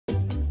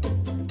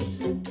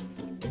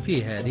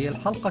في هذه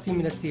الحلقة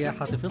من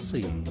السياحة في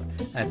الصين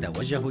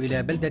أتوجه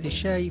إلى بلدة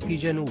الشاي في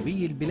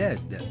جنوبي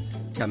البلاد،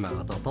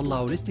 كما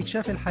أتطلع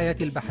لاستكشاف الحياة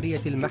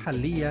البحرية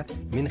المحلية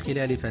من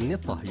خلال فن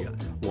الطهي،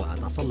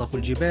 وأتسلق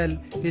الجبال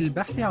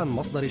للبحث عن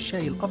مصدر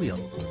الشاي الأبيض.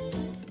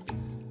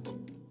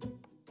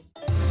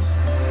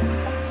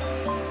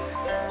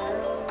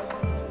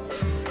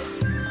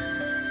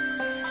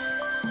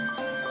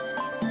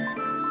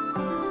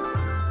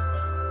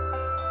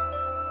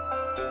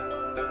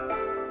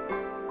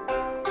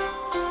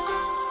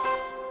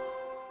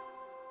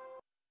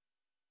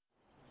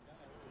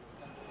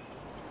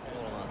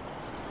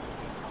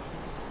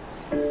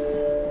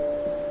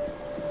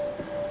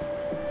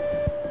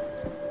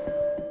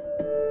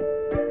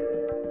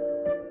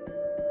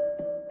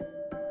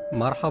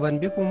 مرحبا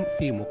بكم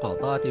في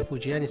مقاطعة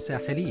فوجيان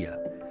الساحلية.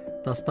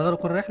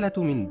 تستغرق الرحلة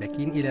من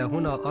بكين إلى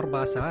هنا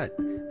 4 ساعات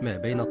ما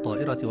بين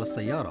الطائرة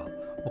والسيارة،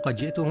 وقد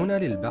جئت هنا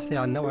للبحث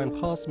عن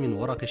نوع خاص من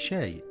ورق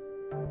الشاي.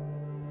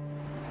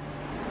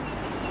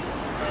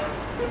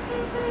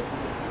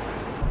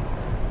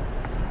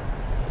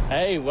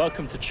 Hey,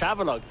 welcome to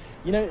Travelog.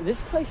 You know,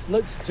 this place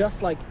looks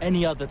just like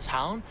any other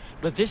town,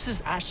 but this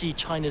is actually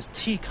China's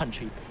tea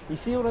country. You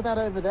see all of that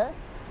over there?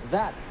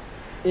 That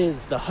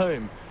is the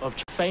home of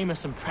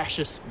famous and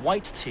precious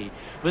white tea.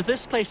 But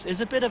this place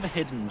is a bit of a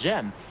hidden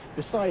gem.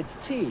 Besides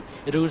tea,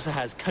 it also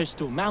has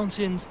coastal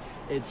mountains,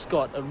 it's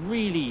got a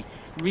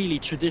really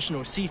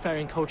traditional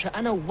seafaring culture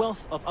and a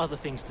wealth of other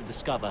things to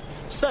discover.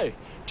 So,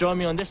 join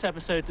me on this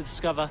episode to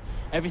discover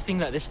everything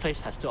that this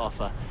place has to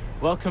offer.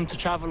 Welcome to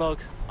Travelog,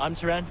 I'm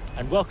Teren,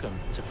 and welcome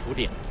to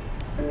Fodieng.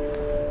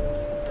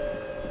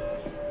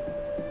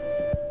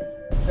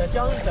 的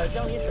江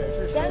里水是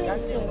干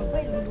净的，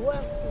会流啊，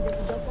洗的比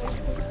较干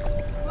净。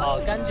哦，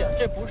干净，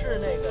这不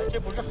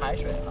是海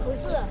水啊？不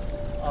是。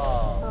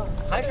哦，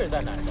海水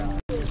在哪儿的？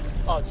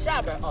哦，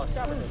下边是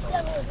海。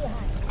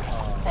哦，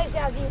再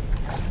下去。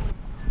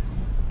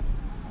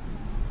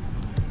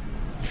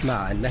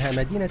 مع أنها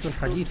مدينة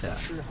حديثة،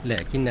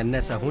 لكن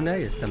الناس هنا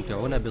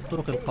يستمتعون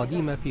بالطرق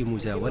القديمة في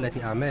مزاولة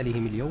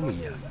أعمالهم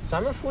اليومية.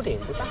 咱们福鼎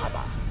不大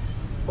吧？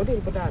福鼎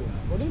不大呢，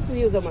福鼎只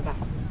有这么大。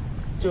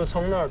 就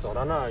从那儿走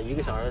到那儿1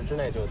个小时之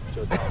内就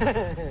到了。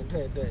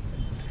对对，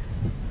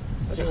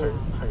这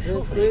很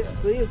舒服。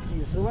只有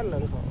几十万人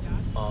口，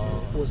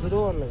哦，50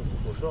多万人口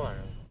，50多万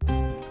人。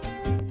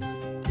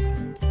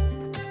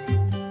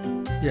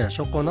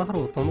 يشق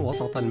نهر طن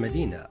وسط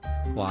المدينة،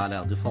 وعلى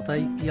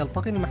ضفتيه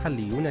يلتقي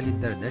المحليون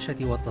للدردشة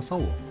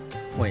والتسوق،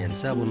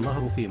 وينساب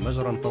النهر في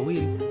مجرى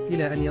طويل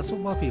إلى أن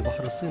يصب في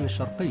بحر الصين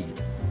الشرقي.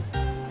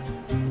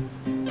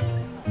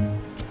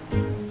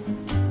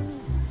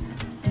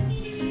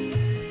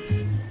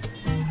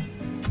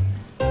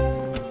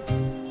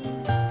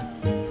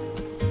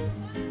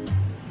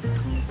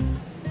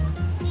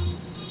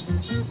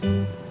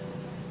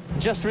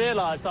 Just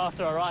realised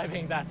after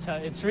arriving that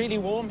it's really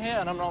warm here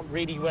and I'm not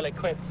really well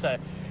equipped, so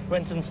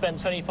went and spent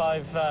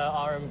 25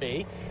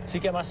 RMB to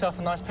get myself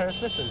a nice pair of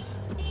slippers.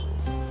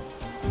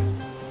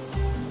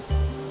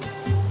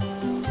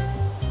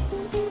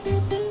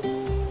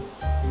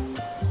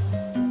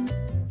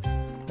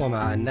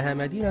 ومع أنها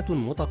مدينة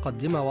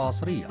متقدمة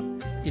وعصرية،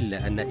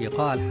 إلا أن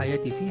إيقاع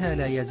الحياة فيها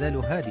لا يزال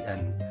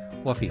هادئا،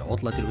 وفي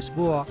عطلة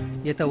الأسبوع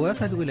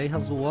يتوافد إليها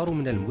الزوار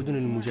من المدن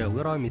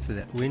المجاورة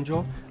مثل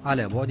وينجو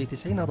على بعد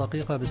 90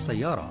 دقيقة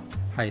بالسيارة،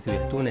 حيث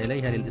يأتون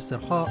إليها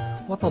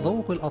للاسترخاء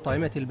وتذوق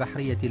الأطعمة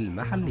البحرية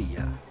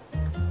المحلية.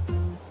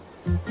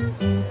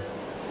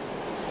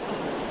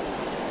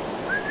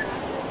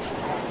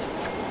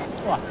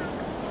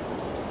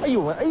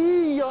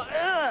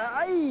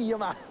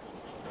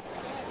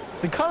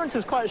 The current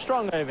is quite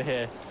strong over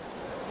here,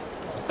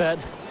 but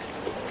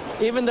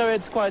even though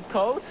it's quite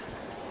cold,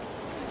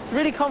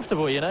 really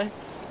comfortable, you know.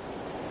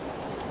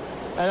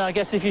 And I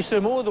guess if you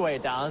swim all the way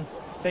down,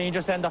 then you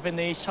just end up in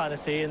the East China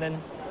Sea, and then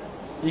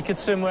you could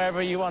swim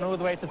wherever you want, all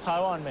the way to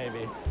Taiwan,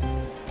 maybe.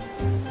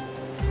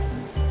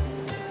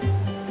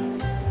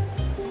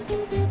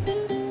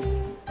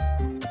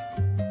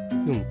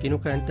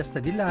 يمكنك أن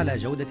تستدل على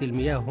جودة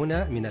المياه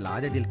هنا من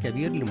العدد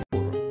الكبير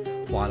للمرور،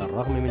 وعلى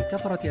الرغم من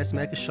كثرة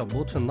أسماك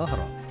الشبوط في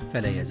النهر،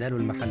 فلا يزال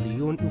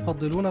المحليون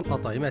يفضلون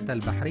الأطعمة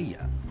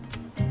البحرية.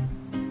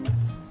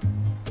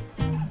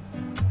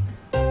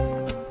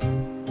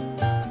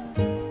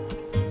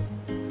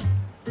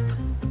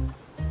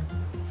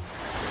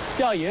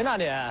 钓鱼那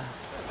里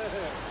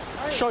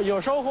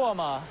有收获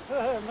吗？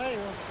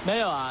没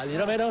有啊，你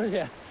都没东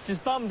西。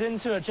Just bumped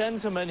into a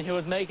gentleman who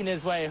was making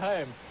his way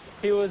home.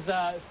 He was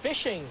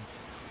fishing,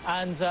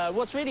 and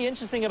what's really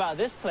interesting about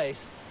this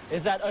place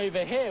is that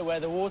over here, where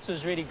the water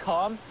is really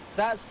calm,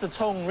 that's the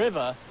Tong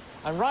River,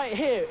 and right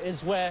here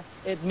is where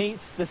it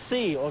meets the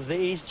sea of the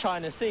East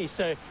China Sea.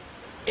 So,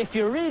 if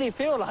you really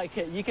feel like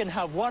it, you can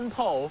have one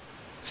pole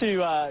to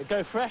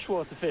go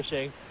freshwater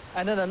fishing,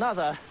 and then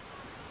another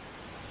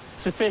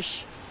to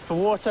fish for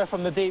water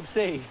from the deep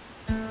sea.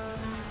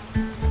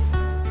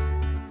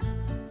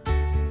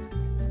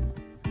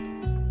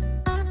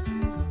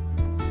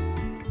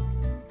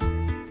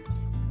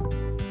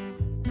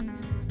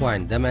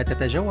 وعندما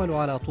تتجول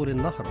على طول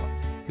النهر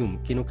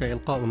يمكنك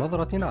إلقاء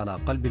نظرة على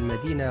قلب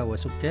المدينة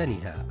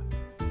وسكانها.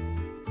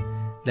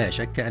 لا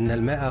شك أن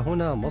الماء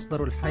هنا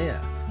مصدر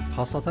الحياة،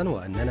 خاصة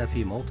وأننا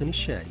في موطن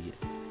الشاي.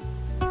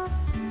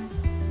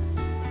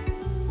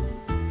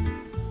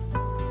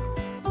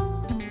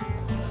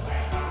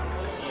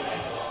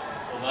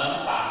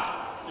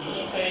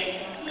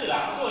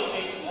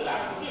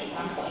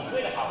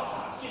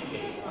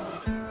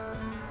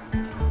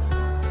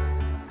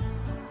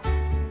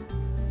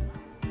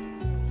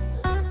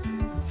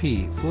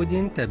 في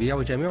فودينغ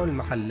تبيع جميع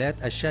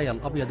المحلات الشاي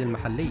الأبيض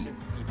المحلي،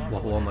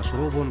 وهو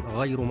مشروب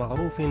غير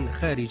معروف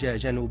خارج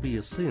جنوبي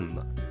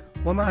الصين،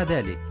 ومع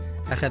ذلك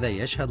أخذ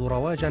يشهد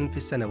رواجا في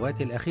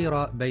السنوات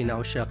الأخيرة بين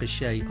عشاق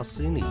الشاي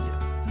الصيني.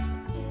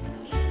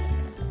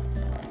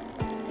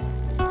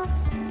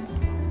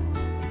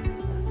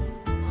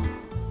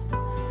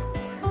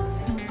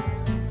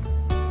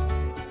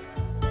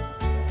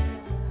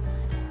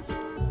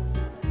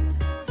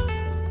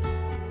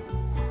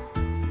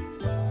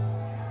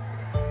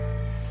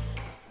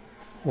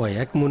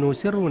 ويكمن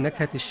سر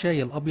نكهة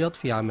الشاي الأبيض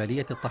في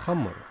عملية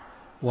التخمر،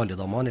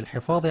 ولضمان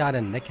الحفاظ على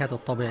النكهة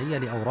الطبيعية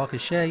لأوراق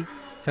الشاي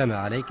فما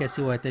عليك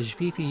سوى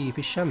تجفيفه في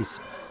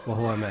الشمس،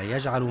 وهو ما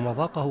يجعل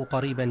مذاقه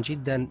قريبا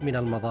جدا من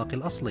المذاق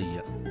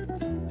الأصلي.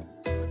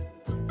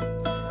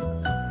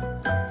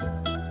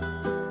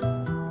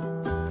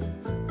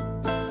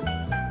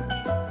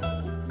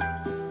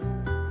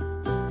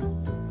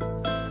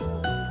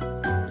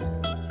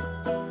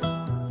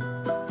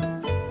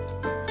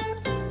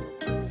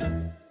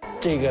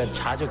这个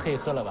茶就可以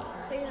喝了吧？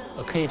可以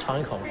了。可以尝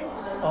一口吗？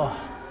哦，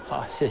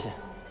好，谢谢。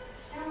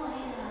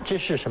这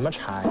是什么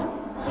茶呀？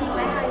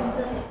白茶银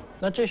针。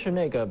那这是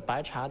那个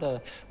白茶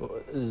的，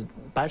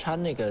白茶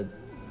那个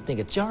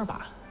尖儿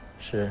吧？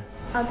是。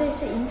哦，对，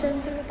是银针，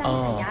就是刚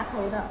才芽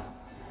头的。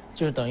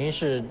就是等于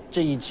是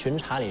这一群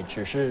茶里，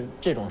只是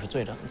这种是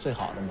最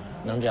好的吗？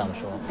能这样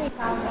说？是最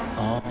高的。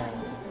哦。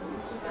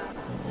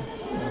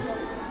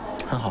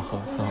很好喝，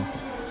很好喝。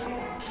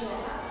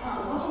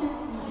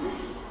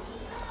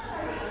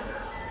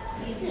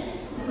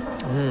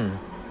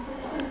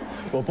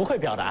我不会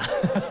表达。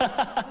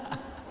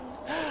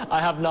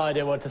I have no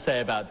idea what to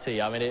say about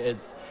tea. I mean,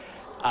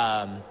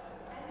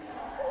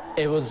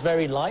 it was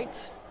very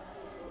light,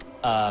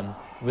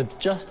 with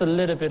just a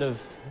little bit of,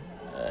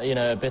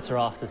 a bitter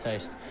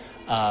aftertaste,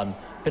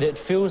 but it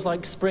feels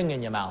like spring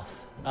in your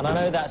mouth. And I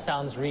know that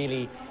sounds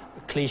really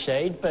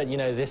cliched, but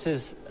this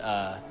is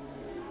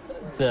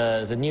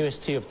the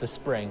newest tea of the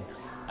spring,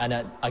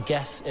 and I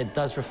guess it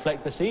does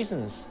reflect the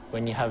seasons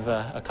when you have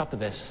a cup of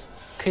this.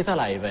 可以再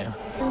来一杯吗？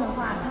真的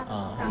话，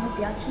它然后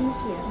比较清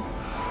甜，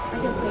而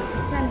且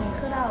像你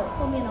喝到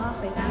后面的话，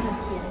回甘很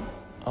甜。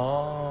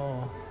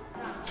Oh,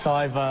 so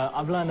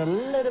I've learned a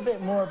little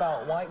bit more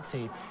about white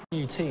tea.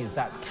 Few teas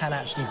that can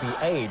actually be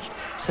aged.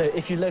 So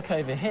if you look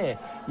over here,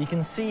 you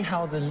can see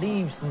how the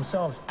leaves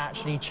themselves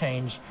actually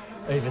change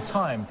over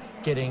time,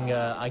 getting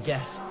I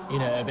guess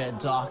a bit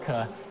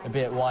darker, a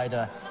bit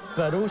wider,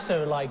 but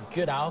also like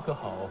good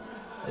alcohol.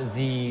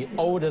 The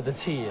older the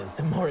tea is,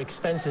 the more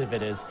expensive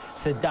it is.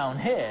 So down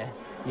here,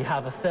 you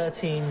have a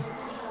 13,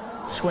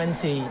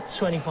 20,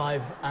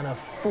 25, and a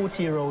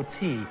 40-year-old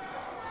tea,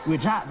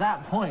 which at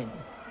that point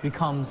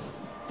becomes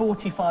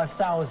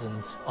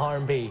 45,000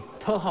 RMB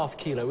per half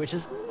kilo, which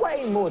is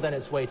way more than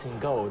its weight in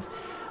gold.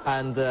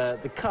 And the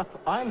cup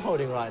I'm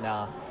holding right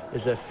now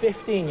is a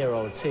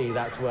 15-year-old tea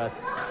that's worth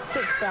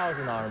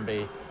 6,000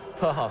 RMB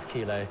per half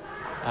kilo.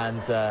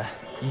 And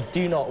you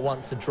do not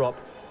want to drop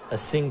a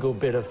single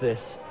bit of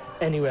this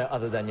anywhere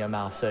other than your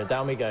mouth. So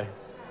down we go.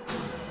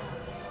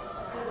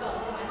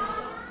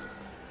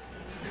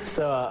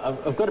 So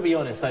I've got to be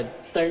honest, I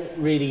don't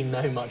really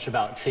know much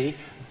about tea,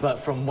 but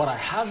from what I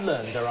have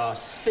learned, there are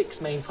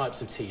 6 main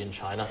types of tea in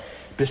China.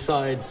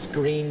 Besides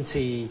green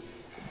tea,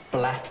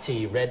 black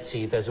tea, red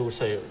tea, there's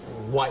also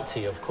white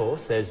tea, of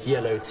course, there's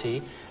yellow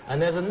tea,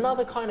 and there's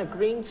another kind of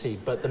green tea,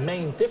 but the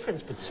main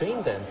difference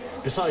between them,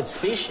 besides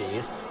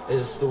species,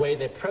 is the way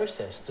they're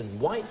processed. And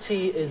white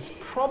tea is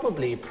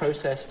probably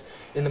processed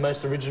in the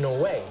most original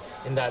way,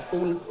 in that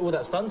all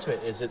that's done to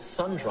it is it's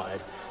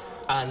sun-dried.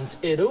 And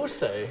it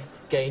also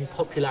gained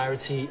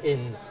popularity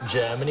in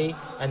Germany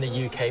and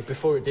the UK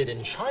before it did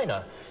in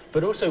China.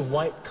 But also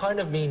white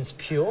kind of means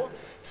pure,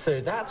 so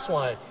that's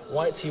why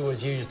white tea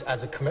was used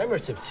as a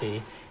commemorative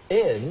tea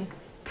in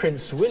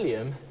Prince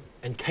William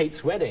and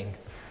Kate's wedding.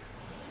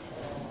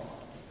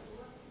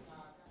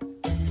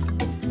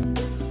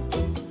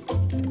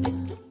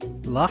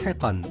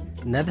 لاحقا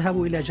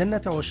نذهب إلى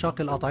جنة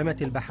عشاق الأطعمة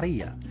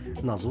البحرية،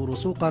 نزور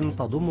سوقا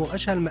تضم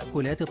أشهى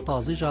المأكولات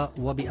الطازجة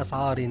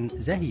وبأسعار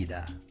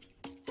زهيدة.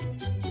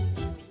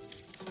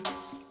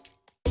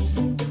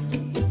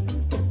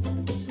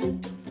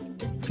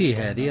 في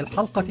هذه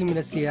الحلقة من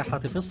السياحة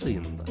في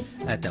الصين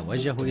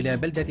أتوجه إلى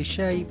بلدة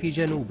الشاي في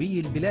جنوبي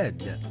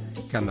البلاد،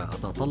 كما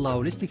أتطلع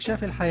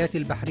لاستكشاف الحياة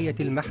البحرية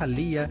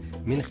المحلية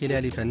من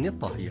خلال فن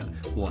الطهي،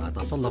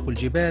 وأتسلق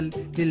الجبال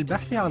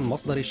للبحث عن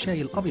مصدر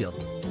الشاي الأبيض.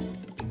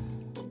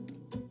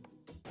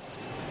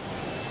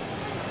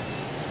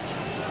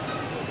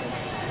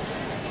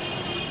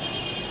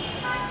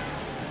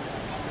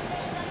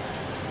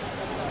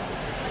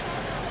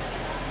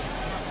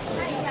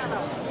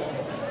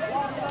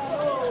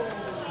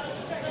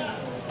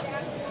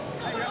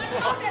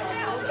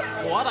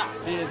 mother.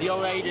 The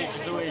old adage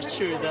is always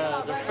true.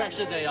 The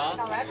fresher they are,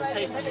 the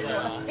tastier they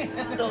are.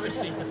 But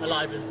obviously,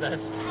 alive is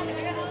best.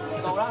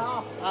 走了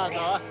啊！啊，走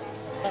了。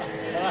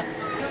走了。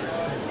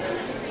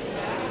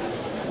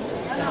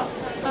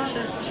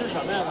吃什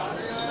么呀？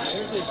哪个是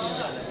最新鲜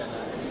的？现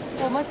在？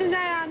我们现在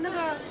啊，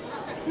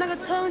那个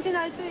称现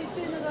在最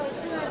那个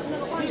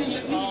旺季，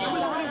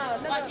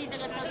旺季这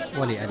个称。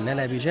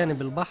ولأننا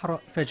بجانب البحر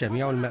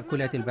فجميع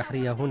المأكولات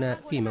البحرية هنا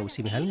في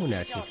موسمها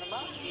المناسب.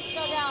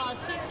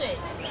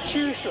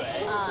 吃水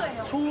啊，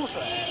出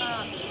水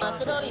啊，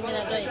石头里面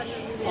的对，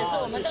也是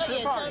我们这个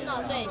野生的，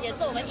对，也是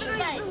我们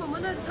在。是我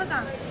们的特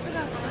产，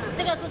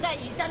这个是在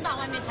夷山大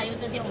外面才有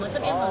这些，我们这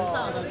边很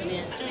少的这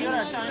边。这有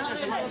点像一个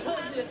什么？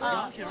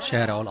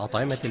 شارع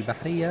الأطعمة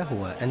البحرية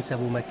هو أنسب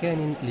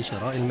مكان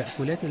لشراء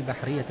المأكولات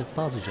البحرية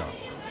الطازجة،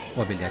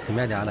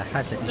 وبالاعتماد على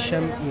حاسة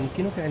الشم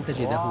يمكنك أن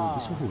تجده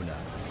بسهولة.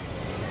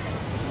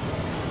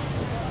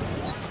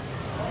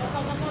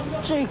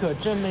 这可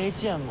真没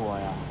见过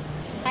呀！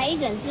 还一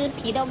整只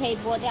皮都可以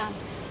剥掉，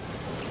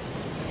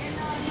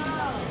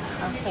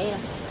好，可以了。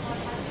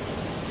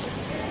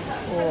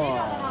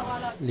哇！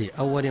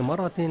 لأول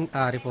مرة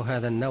أعرف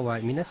هذا النوع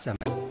من السمك.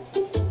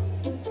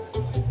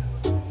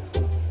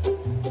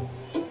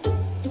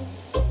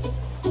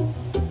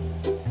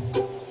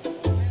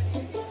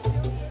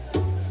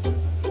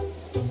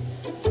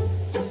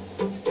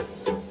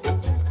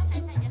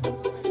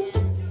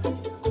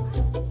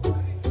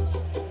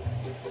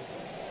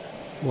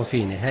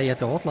 وفي نهاية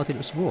عطلة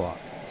الأسبوع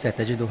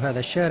ستجد هذا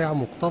الشارع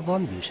مكتظا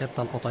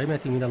بشتى الأطعمة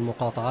من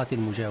المقاطعات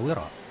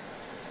المجاورة.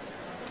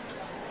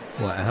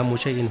 وأهم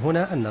شيء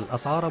هنا أن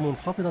الأسعار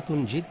منخفضة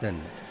جدا،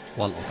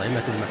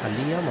 والأطعمة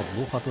المحلية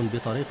مطبوخة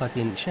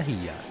بطريقة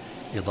شهية،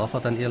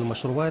 إضافة إلى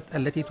المشروبات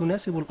التي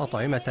تناسب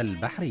الأطعمة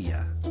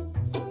البحرية.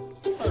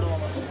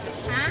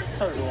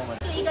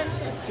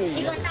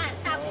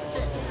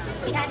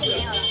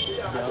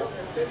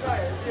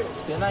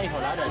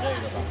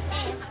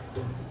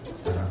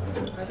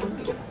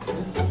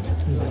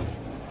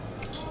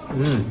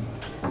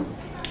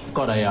 I've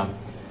got a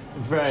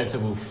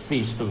veritable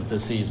feast of the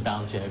sea's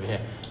bounty over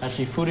here.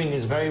 Actually, Fودinghg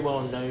is very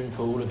well known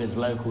for all of its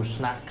local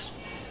snacks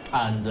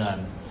and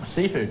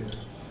seafood.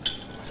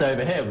 So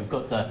over here we've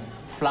got the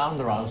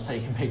flounder I was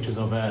taking pictures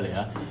of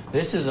earlier.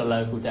 This is a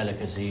local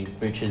delicacy,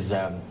 which is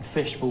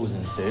fish balls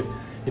and soup.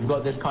 You've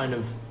got this kind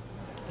of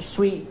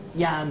sweet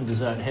yam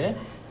dessert here.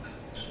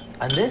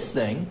 And this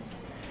thing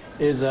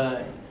is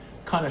a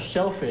kind of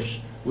shellfish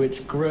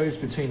which grows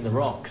between the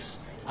rocks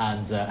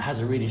and has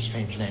a really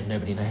strange name.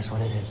 Nobody knows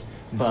what it is.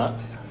 But,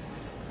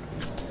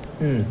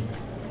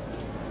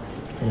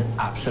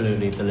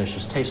 absolutely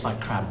delicious. Tastes like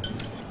crab.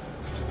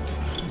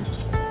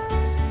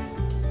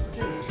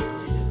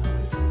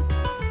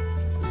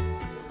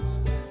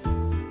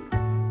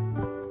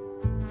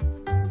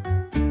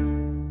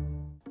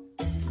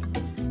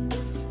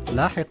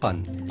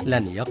 لاحقا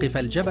لن يقف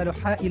الجبل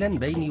حائلا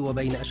بيني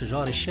وبين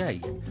أشجار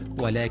الشاي،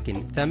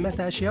 ولكن ثمة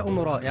أشياء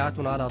رائعة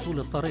على طول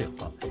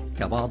الطريق،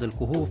 كبعض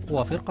الكهوف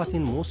وفرقة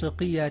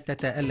موسيقية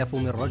تتألف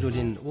من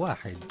رجل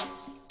واحد.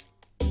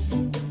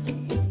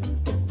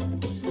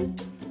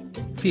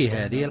 في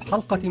هذه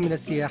الحلقة من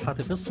السياحة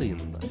في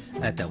الصين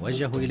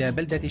أتوجه إلى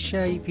بلدة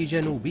الشاي في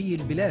جنوبي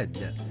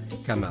البلاد،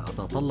 كما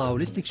أتطلع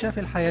لاستكشاف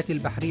الحياة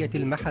البحرية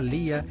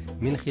المحلية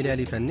من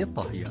خلال فن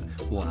الطهي،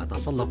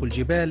 وأتسلق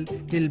الجبال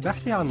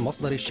للبحث عن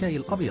مصدر الشاي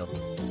الأبيض.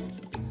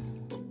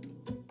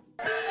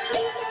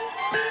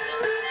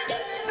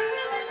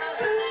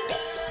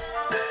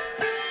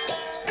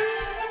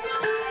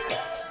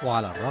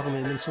 وعلى الرغم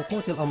من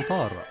سقوط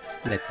الأمطار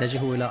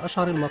نتجه إلى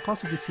أشهر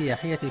المقاصد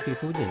السياحية في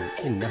فودينغ،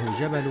 إنه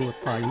جبل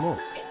تايمو.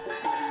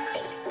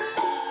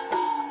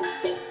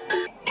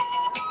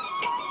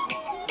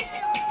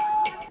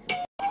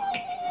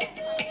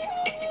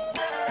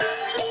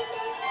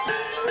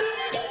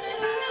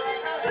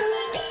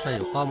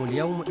 سيقام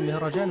اليوم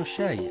مهرجان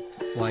الشاي،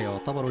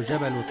 ويعتبر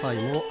جبل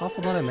تايمو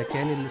أفضل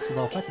مكان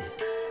لاستضافته،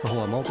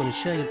 فهو موطن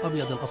الشاي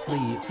الأبيض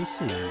الأصلي في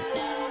الصين.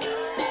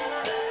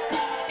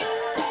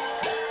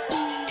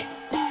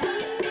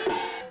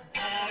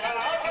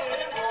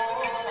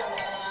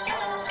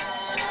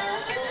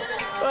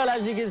 Well,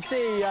 as you can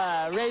see,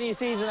 rainy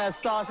season has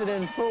started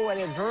in full and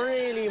it's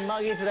really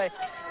muggy today.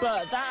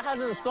 But that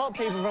hasn't stopped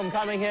people from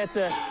coming here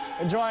to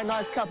enjoy a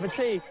nice cup of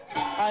tea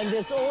and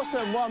this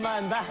awesome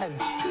one-man band.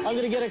 I'm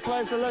going to get a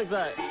closer look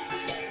though.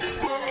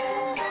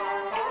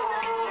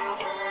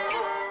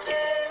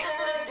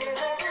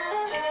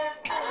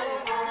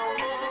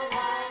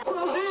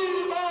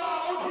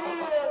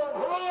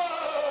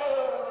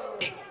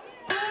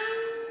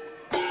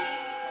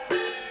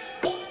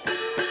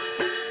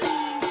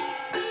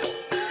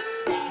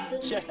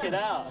 Check it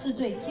out.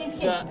 The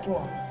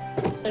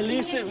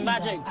elusive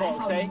magic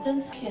box, eh?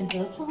 选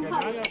择充号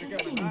的器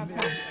皿上，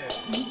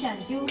以讲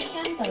究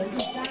相得益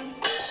彰。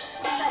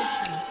在此，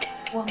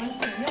我们选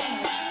用了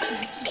新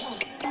型气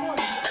泡过滤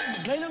器。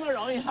没那么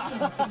容易啊！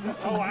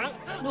好玩，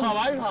好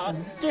玩耍。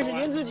这是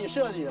您自己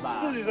设计的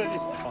吧？自己设计。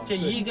这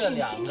1个、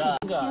2个、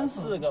3个、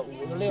4个、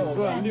5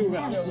个、6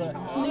个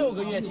，6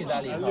个乐器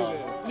在里头。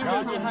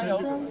然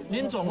后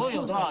您总共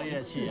有多少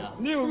乐器啊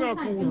？6个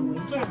鼓，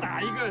这个打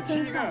1个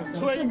7个，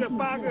吹1个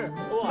8个，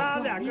拉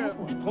2个，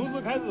同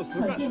时开始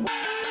10个。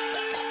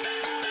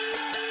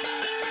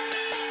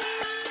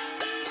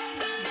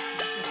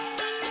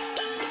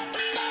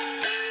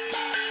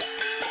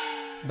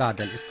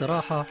 بعد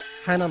الاستراحة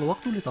حان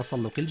الوقت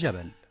لتسلق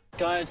الجبل.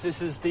 Guys,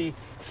 this is the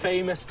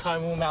famous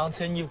Taimur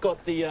Mountain. You've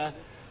got the,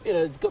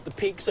 you've got the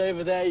peaks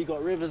over there. You've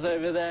got rivers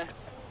over there.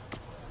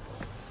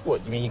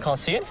 What? You mean you can't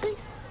see anything?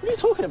 What are you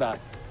talking about?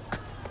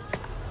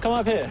 Come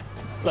up here.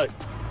 Look.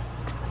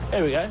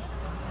 Here we go.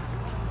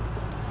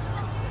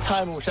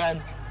 Taimur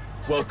Shan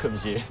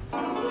welcomes you.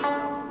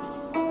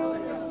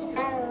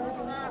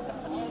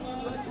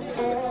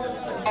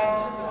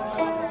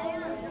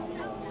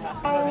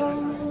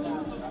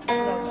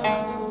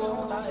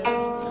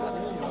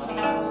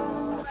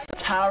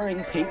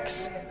 Towering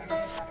peaks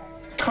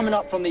coming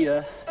up from the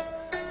earth,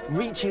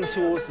 reaching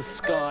towards the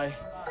sky,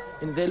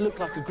 and they look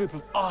like a group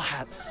of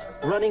arhats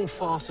running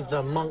fast with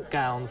their monk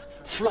gowns,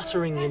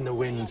 fluttering in the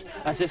wind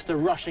as if they're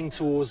rushing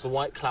towards the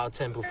White Cloud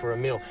Temple for a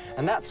meal.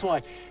 And that's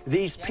why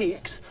these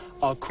peaks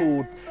are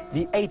called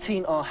the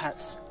 18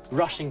 arhats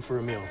rushing for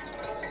a meal.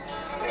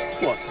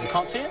 What, you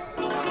can't see it?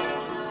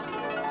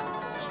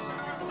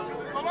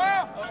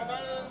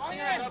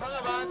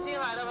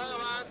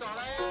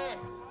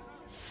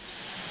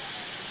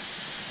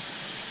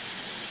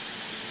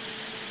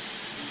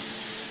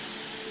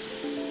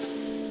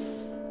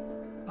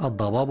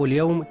 الضباب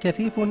اليوم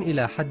كثيف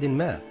إلى حد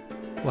ما،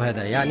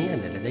 وهذا يعني أن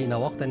لدينا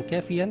وقتا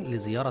كافيا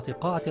لزيارة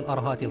قاعة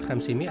الأرهات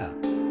 500.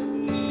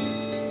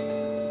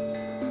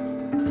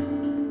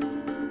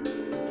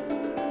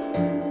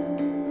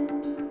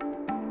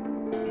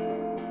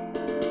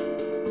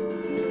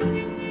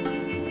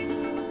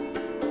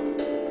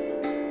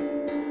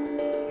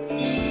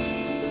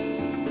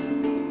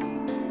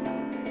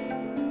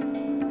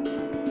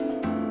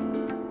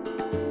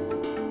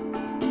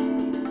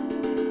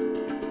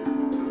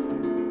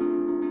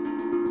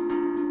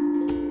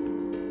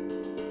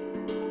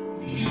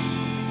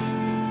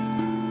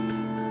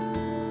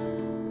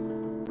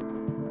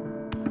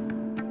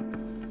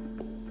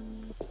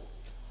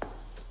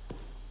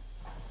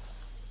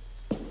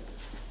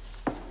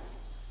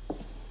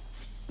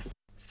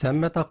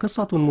 ثمة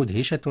قصة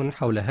مدهشة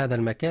حول هذا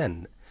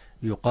المكان.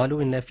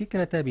 يقال إن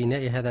فكرة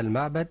بناء هذا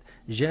المعبد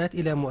جاءت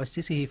إلى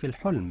مؤسسه في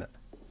الحلم.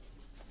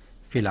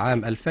 في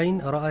العام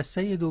 2000 رأى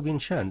السيد بن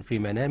شان في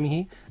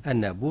منامه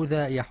أن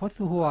بوذا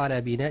يحثه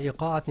على بناء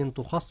قاعة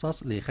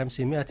تخصص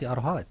ل500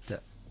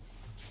 أرهات.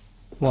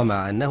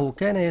 ومع أنه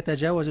كان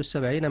يتجاوز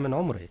 70 من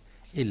عمره،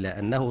 إلا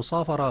أنه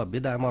سافر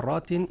بضع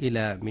مرات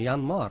إلى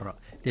ميانمار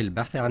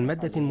للبحث عن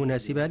مادة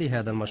مناسبة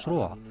لهذا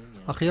المشروع.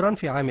 أخيرا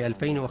في عام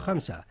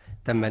 2005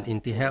 تم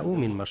الانتهاء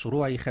من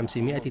مشروع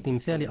 500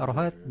 تمثال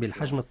أرهات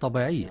بالحجم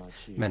الطبيعي،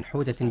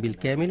 منحوتة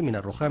بالكامل من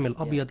الرخام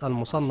الأبيض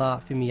المصنع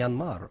في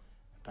ميانمار.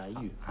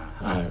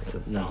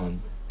 然后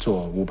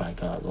做500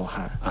个罗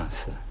汉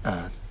是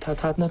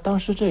他那当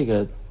时这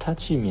个他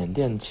去缅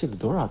甸去了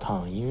多少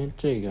趟？因为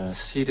这个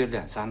去了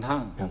2、3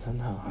趟，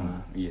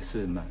也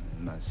是蛮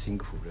辛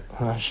苦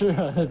的啊。是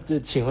啊，这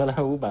请回来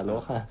500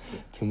罗汉，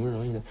挺不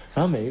容易的。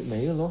然后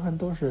每一个罗汉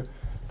都是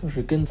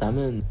跟咱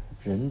们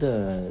人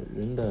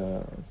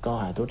的高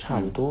矮都差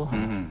不多哈。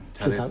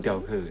他的雕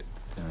刻，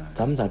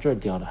咱们在这儿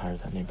雕的还是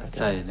在那边雕的？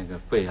在那个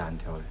贝岸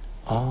雕的。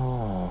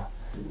哦。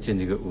建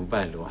这个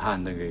500罗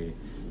汉，那个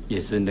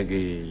也是那个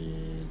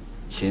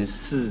前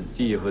世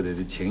纪或者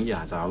是前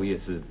亚洲也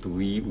是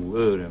独一无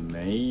二的，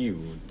没有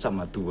这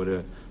么多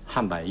的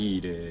汉白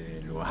玉的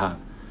罗汉。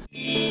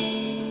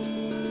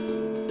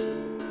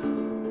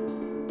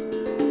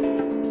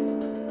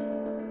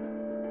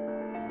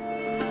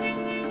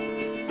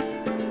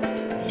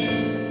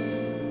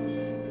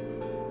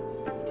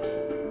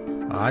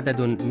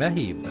عدد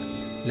مهيب،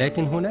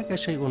 لكن هناك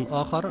شيء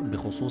آخر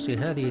بخصوص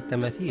هذه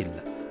التماثيل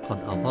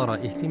قد أثار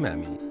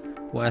اهتمامي.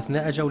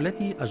 وأثناء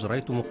جولتي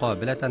أجريت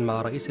مقابلة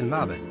مع رئيس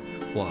المعبد،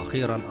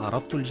 وأخيرا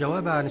عرفت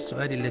الجواب عن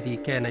السؤال الذي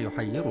كان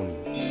يحيرني.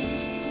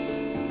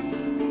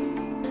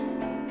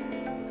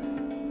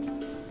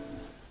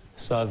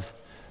 So I've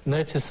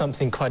noticed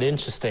something quite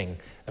interesting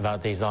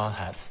about these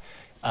arhats.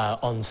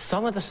 On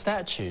some of the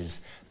statues,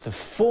 the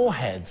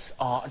foreheads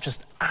are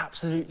just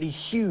absolutely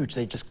huge.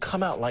 They just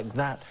come out like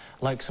that,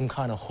 like some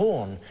kind of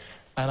horn.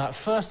 And at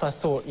first I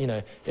thought, you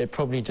know, it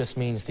probably just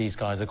means these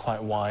guys are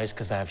quite wise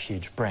because they have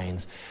huge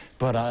brains.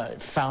 But I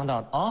found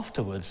out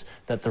afterwards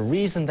that the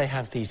reason they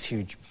have these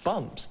huge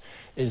bumps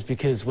is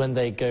because when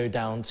they go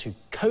down to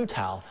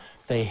kowtow,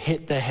 they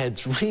hit their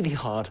heads really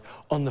hard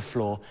on the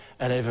floor,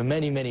 and over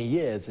many, many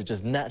years it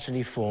just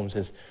naturally forms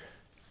this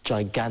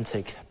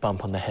gigantic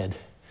bump on the head.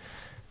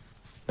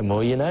 The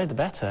more you know, the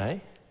better, eh?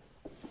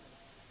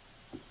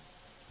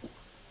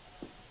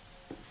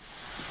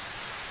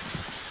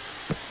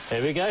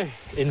 Here we go,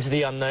 into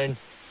the unknown.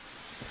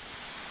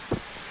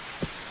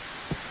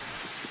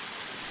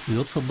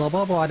 يضفي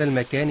الضباب على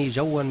المكان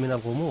جوا من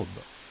الغموض،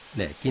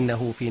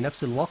 لكنه في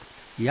نفس الوقت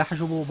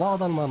يحجب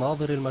بعض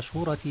المناظر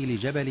المشهورة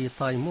لجبل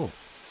تايمور.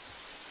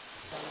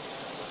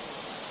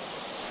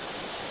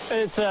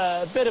 It's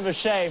a bit of a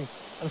shame.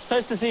 I'm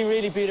supposed to see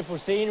really beautiful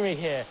scenery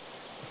here.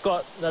 I've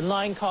got the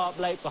Nine-Carp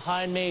Lake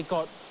behind me,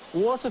 got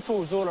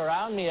waterfalls all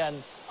around me,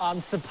 and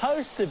I'm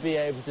supposed to be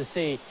able to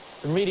see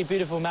some really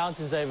beautiful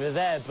mountains over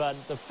there, but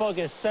the fog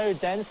is so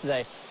dense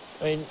today.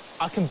 I mean,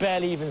 I can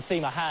barely even see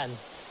my hand.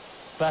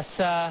 But,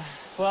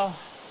 well,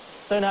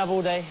 don't have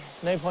all day.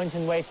 No point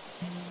in waiting.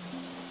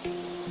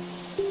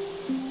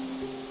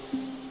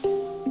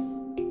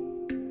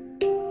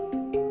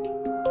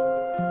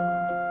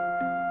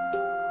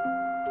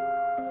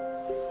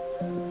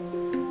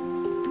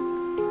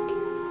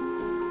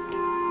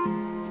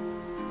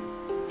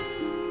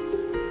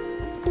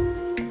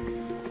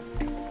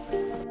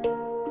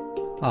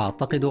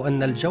 أعتقد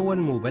أن الجو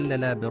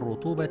المبلل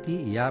بالرطوبة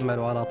يعمل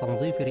على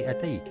تنظيف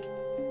رئتيك،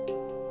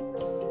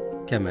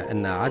 كما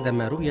أن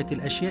عدم رؤية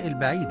الأشياء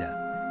البعيدة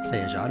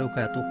سيجعلك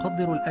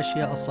تقدر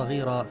الأشياء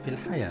الصغيرة في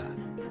الحياة.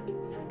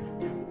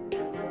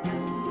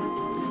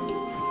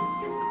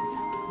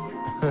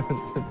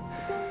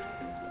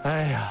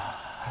 哎呀，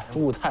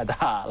雾太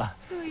大了。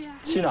对呀。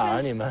去哪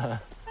儿你们？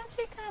上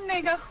去看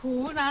那个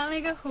湖，然后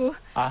那个湖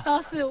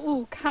都是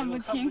雾，看不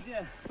清。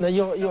那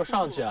又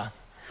上去啊？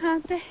啊，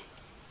对。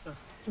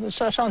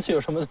上去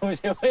有什么东西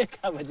我也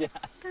看不见。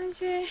上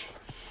去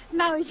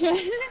绕一圈。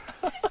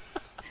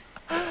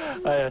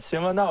哎呀，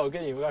行吧，那我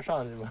跟你们一块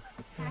上去吧。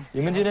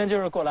你们今天就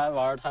是过来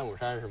玩太武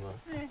山是吗？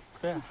对。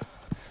对啊。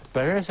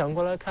本身想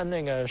过来看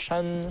那个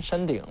山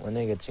顶的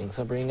那个景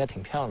色，不是应该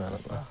挺漂亮的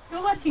吗？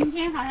如果晴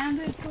天，好像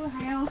日出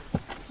还有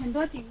很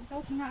多景都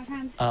挺好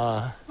看的。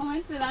啊。我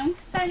们只能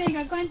在那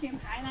个观景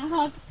台，然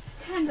后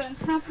看着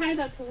他拍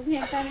的图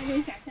片，在那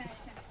边想象一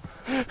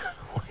下。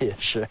我也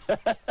是。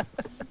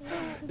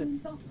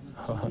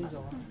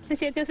这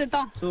些就是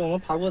洞。所以我们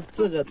爬过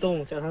这个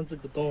洞，加上这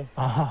个洞。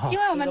因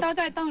为我们都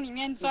在洞里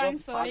面钻，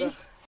所以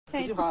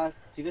就爬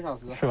几个小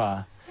时。是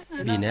吧؟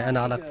 بناء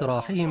على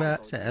اقتراحهما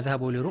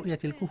سأذهب لرؤية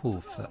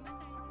الكهوف.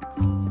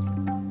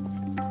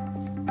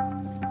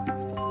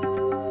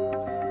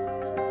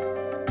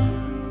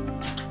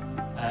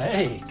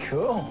 Hey,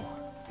 cool.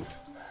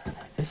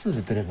 This is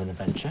a bit of an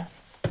adventure.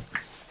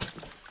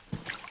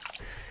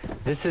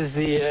 This is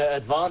the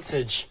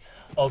advantage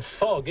of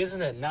fog,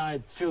 isn't it? Now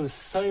it feels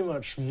so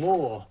much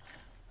more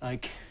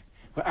like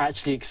we're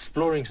actually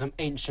exploring some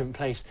ancient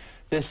place.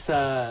 This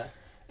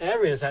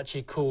area is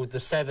actually called the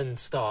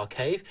 7-Star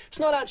Cave. It's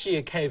not actually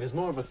a cave, it's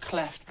more of a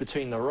cleft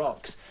between the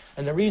rocks.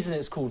 And the reason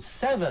it's called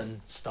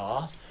 7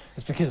 stars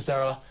is because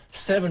there are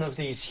 7 of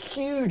these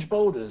huge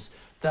boulders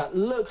that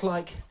look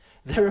like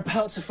they're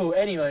about to fall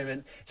any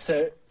moment.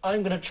 So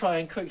I'm going to try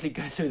and quickly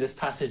go through this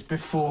passage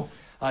before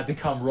I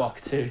become rock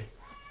too.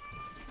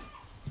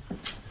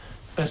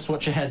 Best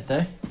watch your head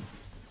though.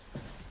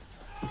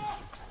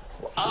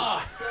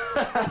 Ah!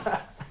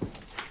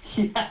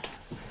 Yeah.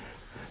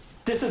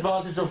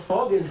 Disadvantage of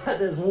fog is that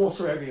there's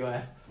water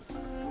everywhere.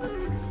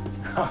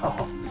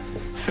 Oh,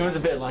 feels a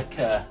bit like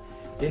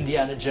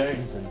Indiana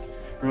Jones and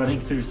running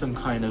through some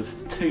kind of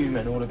tomb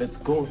and all of its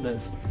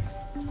gauntness.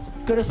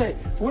 Gotta say,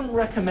 wouldn't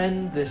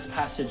recommend this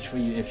passage for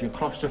you if you're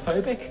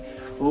claustrophobic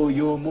or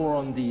you're more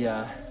on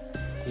the,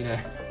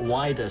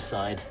 wider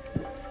side.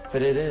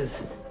 But it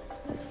is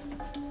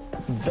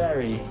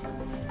very,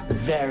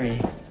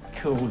 very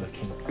cool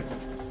looking.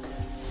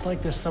 It's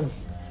like there's some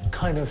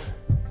kind of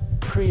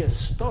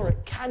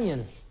prehistoric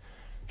canyon.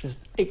 Just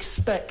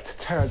expect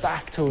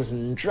pterodactyls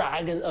and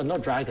dragons,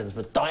 not dragons,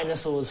 but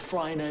dinosaurs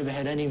flying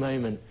overhead any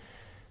moment.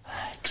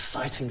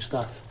 Exciting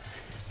stuff.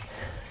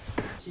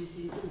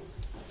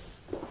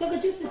 这个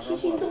就是七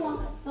星洞啊，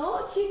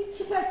哦，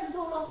七块石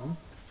头了。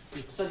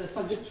这个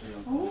上去。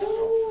哦。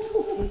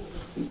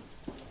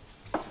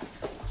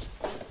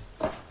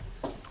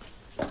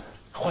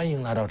欢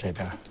迎来到这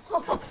边。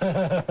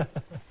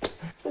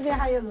这边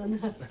还有人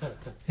呢。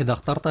إذا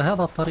اخترت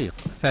هذا الطريق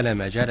فلا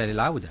مجال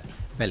للعودة،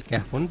 بل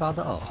كهف بعد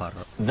آخر.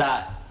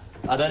 That,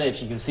 I don't know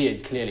if you can see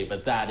it clearly,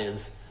 but that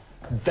is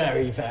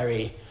very,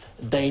 very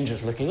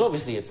dangerous looking.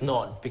 Obviously it's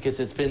not, because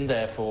it's been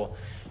there for,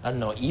 I don't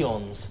know,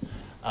 eons.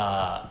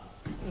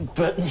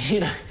 But,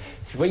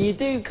 when you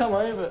do come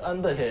over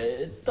under here,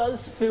 it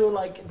does feel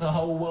like the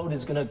whole world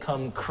is going to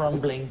come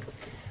crumbling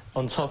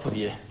on top of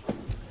you.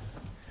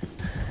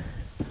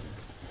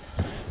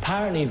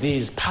 Apparently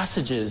these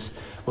passages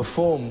were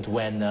formed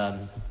when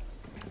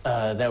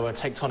there were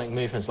tectonic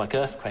movements like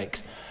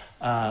earthquakes,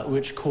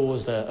 which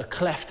caused a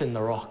cleft in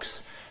the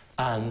rocks.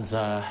 And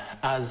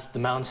as the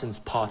mountains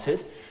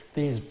parted,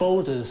 these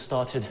boulders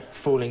started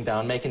falling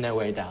down, making their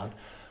way down.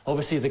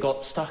 Obviously they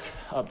got stuck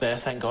up there,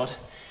 thank God.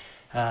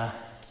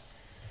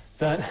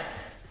 But,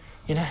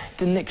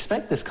 didn't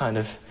expect this kind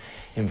of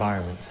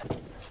environment.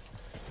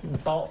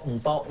 包，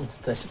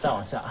再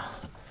往下，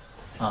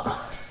啊。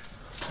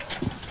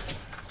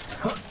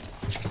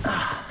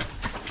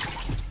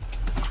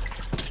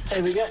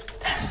There we go.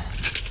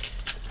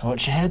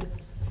 Watch your head.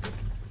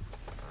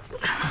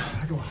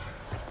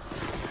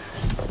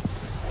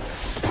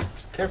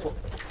 Careful.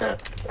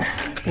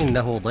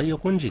 إنه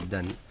ضيق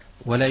جدا،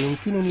 ولا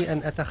يمكنني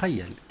أن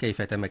أتخيل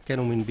كيف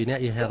تمكنوا من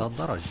بناء هذا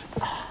الدرج.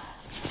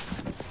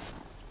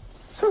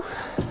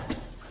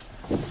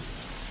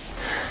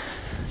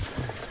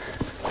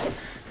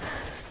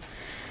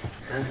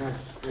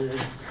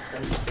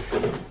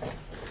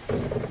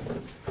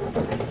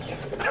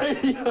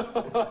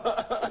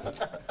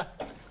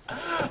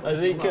 I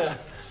think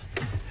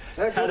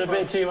had a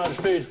bit too much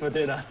food for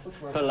dinner,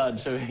 for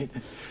lunch, I mean.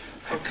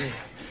 Okay.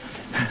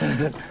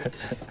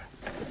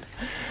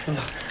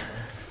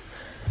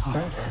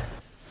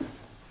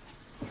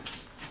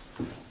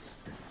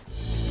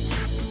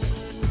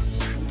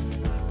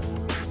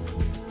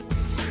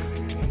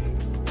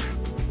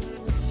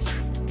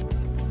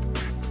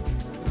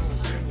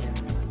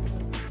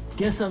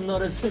 Guess I'm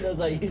not as thin as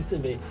I used to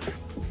be.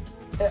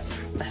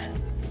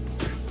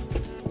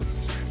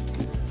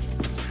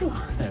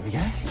 There we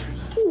go.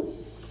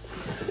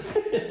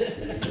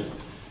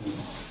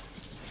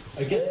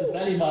 I guess the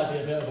belly might be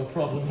a bit of a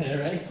problem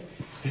here,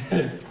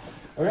 eh?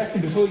 I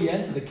reckon before you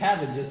enter the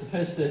cabin, you're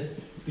supposed to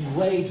be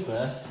weighed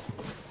first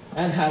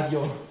and have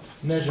your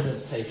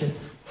measurements taken.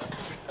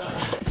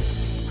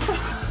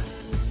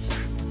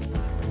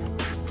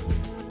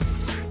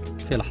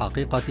 في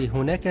الحقيقة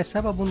هناك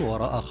سبب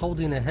وراء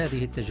خوضنا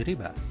هذه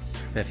التجربة،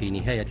 ففي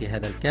نهاية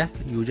هذا الكهف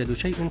يوجد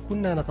شيء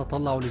كنا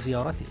نتطلع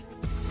لزيارته.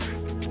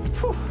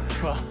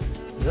 Well,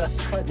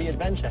 that's quite the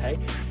adventure, hey?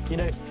 You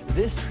know,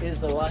 this is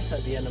the light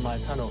at the end of my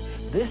tunnel.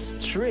 This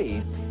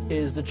tree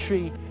is the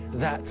tree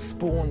that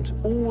spawned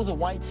all the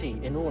white tea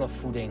in all of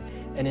Fuding,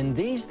 and in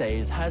these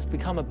days has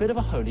become a bit of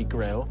a holy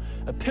grail,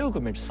 a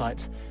pilgrimage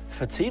site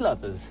for tea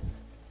lovers.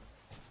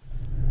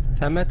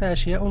 ثمة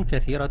أشياء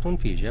كثيرة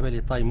في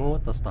جبل تايمو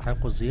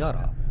تستحق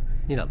الزيارة.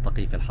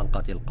 لنلتقي في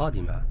الحلقة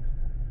القادمة.